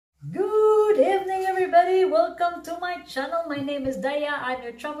everybody, welcome to my channel. My name is Daya. I'm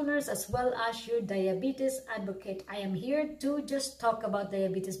your travel nurse as well as your diabetes advocate. I am here to just talk about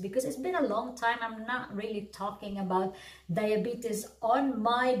diabetes because it's been a long time I'm not really talking about diabetes on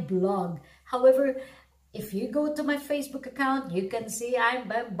my blog. However, if you go to my Facebook account, you can see I'm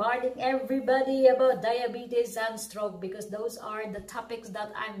bombarding everybody about diabetes and stroke because those are the topics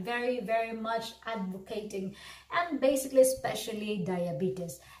that I'm very much advocating, and basically especially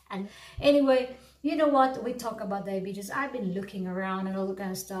diabetes. And anyway, you know what, we talk about diabetes. I've been looking around and all that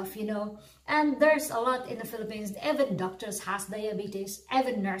kind of stuff, you know, and there's a lot in the Philippines. Even doctors has diabetes,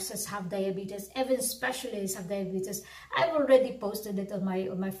 even nurses have diabetes, even specialists have diabetes. I've already posted it on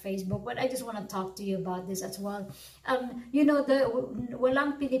my Facebook, but I just want to talk to you about this as well. You know,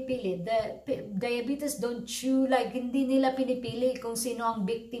 walang pinipili. The diabetes don't chew, like hindi nila pinipili kung sino ang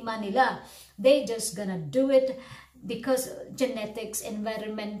biktima nila. They just gonna do it because genetics,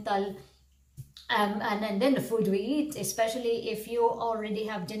 environmental, and then the food we eat, especially if you already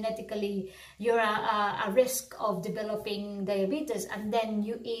have genetically, you're a risk of developing diabetes, and then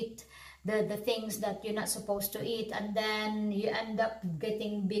you eat the things that you're not supposed to eat, and then you end up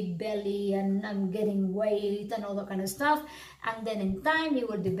getting big belly and getting weight and all that kind of stuff, and then in time you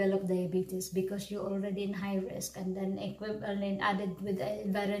will develop diabetes because you're already in high risk, and then added with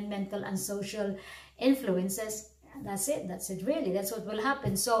environmental and social influences. That's it really, that's what will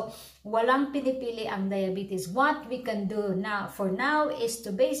happen. So walang pinipili ang diabetes. What we can do now for now is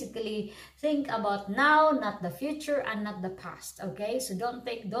to basically think about now, not the future and not the past. Okay, so don't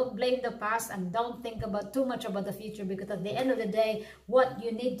blame the past and don't think about too much about the future, because at the end of the day, what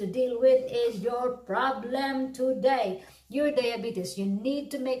you need to deal with is your problem today, your diabetes. You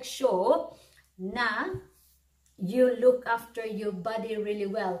need to make sure na you look after your body really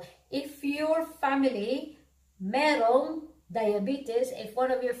well. If your family meron diabetes, if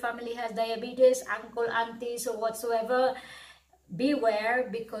one of your family has diabetes, uncle, aunties, or whatsoever, beware,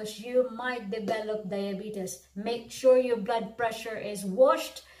 because you might develop diabetes. Make sure your blood pressure is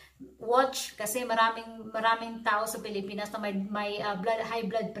watch, kasi maraming tao sa Pilipinas na may high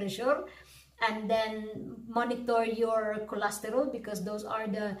blood pressure. And then monitor your cholesterol, because those are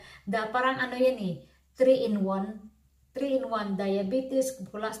the parang ano yan eh, 3-in-1, diabetes,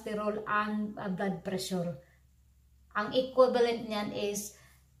 cholesterol, and blood pressure. Ang equivalent niyan is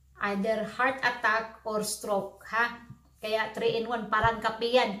either heart attack or stroke, ha? Kaya 3-in-1, parang kape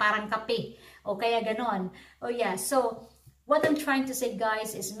yan, parang kape. O kaya ganon. Oh yeah, so what I'm trying to say,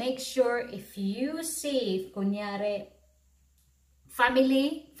 guys, is make sure if you see, kunyari,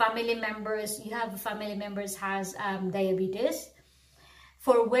 family members, you have family members has diabetes.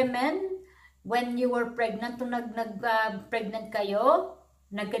 For women, when you were pregnant, kung pregnant kayo,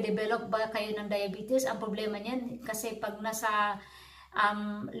 nagka-develop ba kayo ng diabetes? Ang problema niyan, kasi pag nasa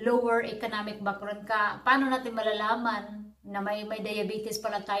lower economic background ka, paano natin malalaman na may diabetes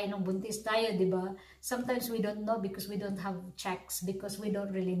pala tayo nung buntis tayo, di ba? Sometimes we don't know because we don't have checks, because we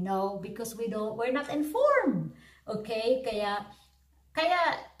don't really know, because we're not informed. Okay? Kaya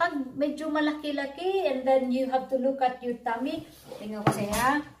pag medyo malaki-laki, and then you have to look at your tummy. Tingnan ko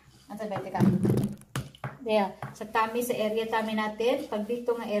siya. Teka. There, sa tummy, sa area tummy natin, pag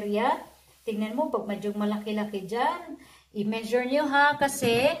dito nga area, tingnan mo, pag medyo malaki-laki dyan, i-measure nyo ha,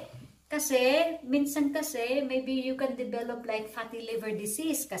 kasi, minsan kasi, maybe you can develop like fatty liver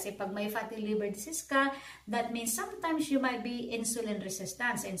disease, kasi pag may fatty liver disease ka, that means sometimes you might be insulin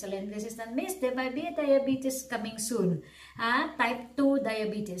resistance. Insulin resistant means there might be a diabetes coming soon, ha? Type 2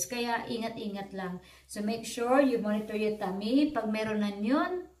 diabetes, kaya ingat-ingat lang. So make sure you monitor your tummy, pag meron na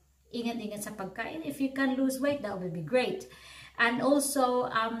yun, ingat-ingat sa pagkain. If you can lose weight, that would be great. And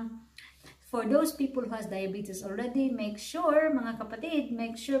also, for those people who has diabetes already, make sure, mga kapatid,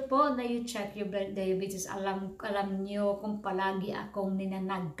 make sure po na you check your blood diabetes. Alam nyo kung palagi akong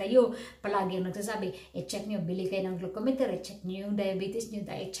ninanag kayo, palagi ang nagsasabi, i-check nyo, bili kayo ng glucometer, i-check nyo yung diabetes nyo,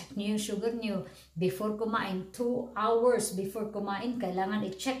 i-check nyo yung sugar nyo. Before kumain, 2 hours before kumain, kailangan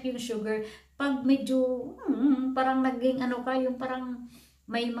i-check yung sugar. Pag medyo, parang naging ano ka, yung parang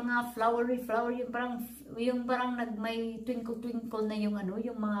may mga flowery, yung parang may twinkle na yung ano,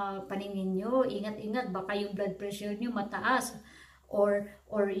 yung mga paningin nyo, ingat-ingat, baka yung blood pressure nyo mataas, or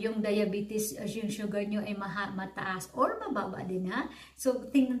yung diabetes, yung sugar nyo ay mataas, or mababa din, ha? So,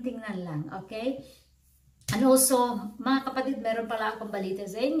 tingnan lang, okay? And also, mga kapatid, meron pala akong balita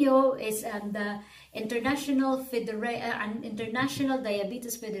sa inyo, is the International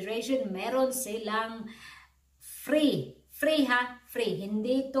Diabetes Federation, meron silang free, ha? Free.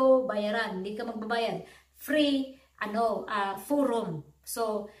 Hindi to bayaran. Hindi ka magbabayad. Free, forum.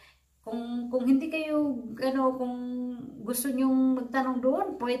 So, Kung hindi kayo, kung gusto nyong magtanong doon,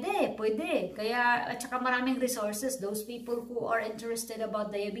 pwede. Kaya, at saka maraming resources. Those people who are interested about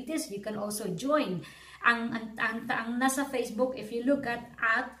diabetes, you can also join. Ang nasa Facebook, if you look at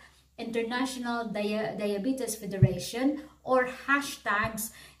International Diabetes Federation or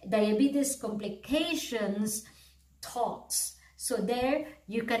hashtags diabetes complications talks. So there,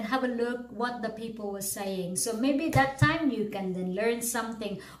 you can have a look what the people were saying. So maybe that time, you can then learn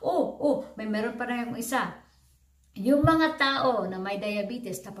something. May meron pa na yung isa. Yung mga tao na may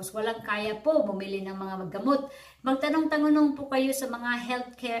diabetes, tapos walang kaya po bumili ng mga gamot, magtanong-tanong po kayo sa mga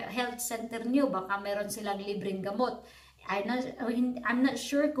health center nyo. Baka meron silang libreng gamot. I'm not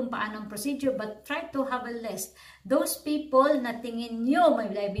sure kung paano ang procedure, but try to have a list. Those people na tingin nyo may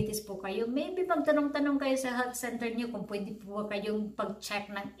diabetes po kayo, maybe magtanong-tanong kayo sa health center nyo kung pwede po kayong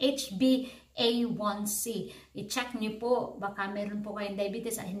pag-check ng HbA1c. I-check nyo po, baka meron po kayong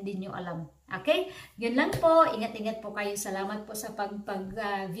diabetes at hindi nyo alam. Okay? Yun lang po. Ingat-ingat po kayo. Salamat po sa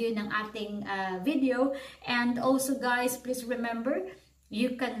pag-view ng ating video. And also guys, please remember,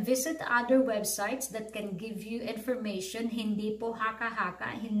 you can visit other websites that can give you information. Hindi po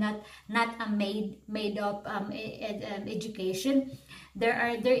haka-haka, not a made up education.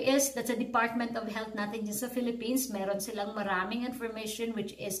 That's a Department of Health natin dyan sa Philippines. Meron silang maraming information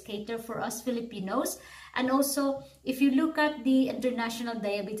which is cater for us Filipinos. And also, if you look at the International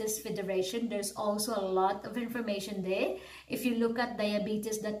Diabetes Federation, there's also a lot of information there. If you look at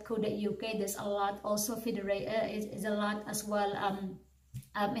diabetes.co.uk, there's a lot also is a lot as well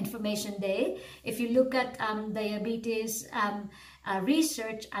information there. If you look at diabetes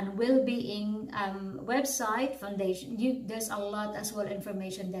research and well-being website foundation, there's a lot as well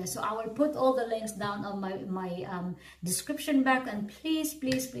information there. So I will put all the links down on my description box. And please,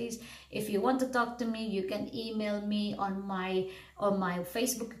 if you want to talk to me, you can email me on my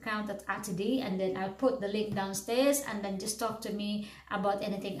Facebook account at @d, and then I'll put the link downstairs, and then just talk to me about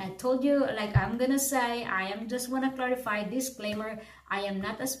anything I told you. Like I'm gonna say, just want to clarify, disclaimer, I am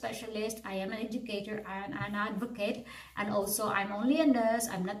not a specialist, I am an educator, I am an advocate, and also I'm only a nurse,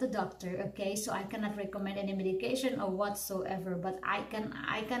 I'm not a doctor, okay? So I cannot recommend any medication or whatsoever, but I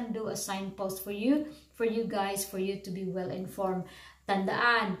can do a signpost for you guys, for you to be well informed.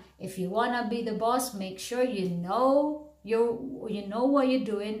 Tandaan, if you wanna be the boss, make sure you know what you're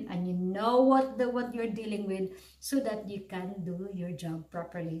doing, and you know what you're dealing with, so that you can do your job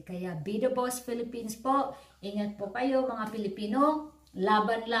properly. Kaya be the boss, Philippines po. Ingat po kayo mga Pilipino.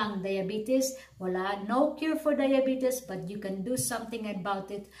 Laban lang diabetes. No cure for diabetes, but you can do something about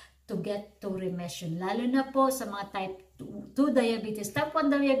it to get to remission. Lalo na po sa mga type 2 diabetes. Type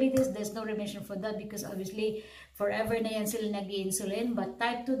 1 diabetes, there's no remission for that because obviously forever na yan sila nag-insulin. But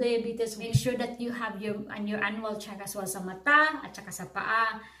type 2 diabetes, make sure that you have your annual check as well sa mata at saka sa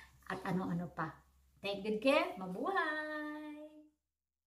paa at ano-ano pa. Take good care. Mabuhay!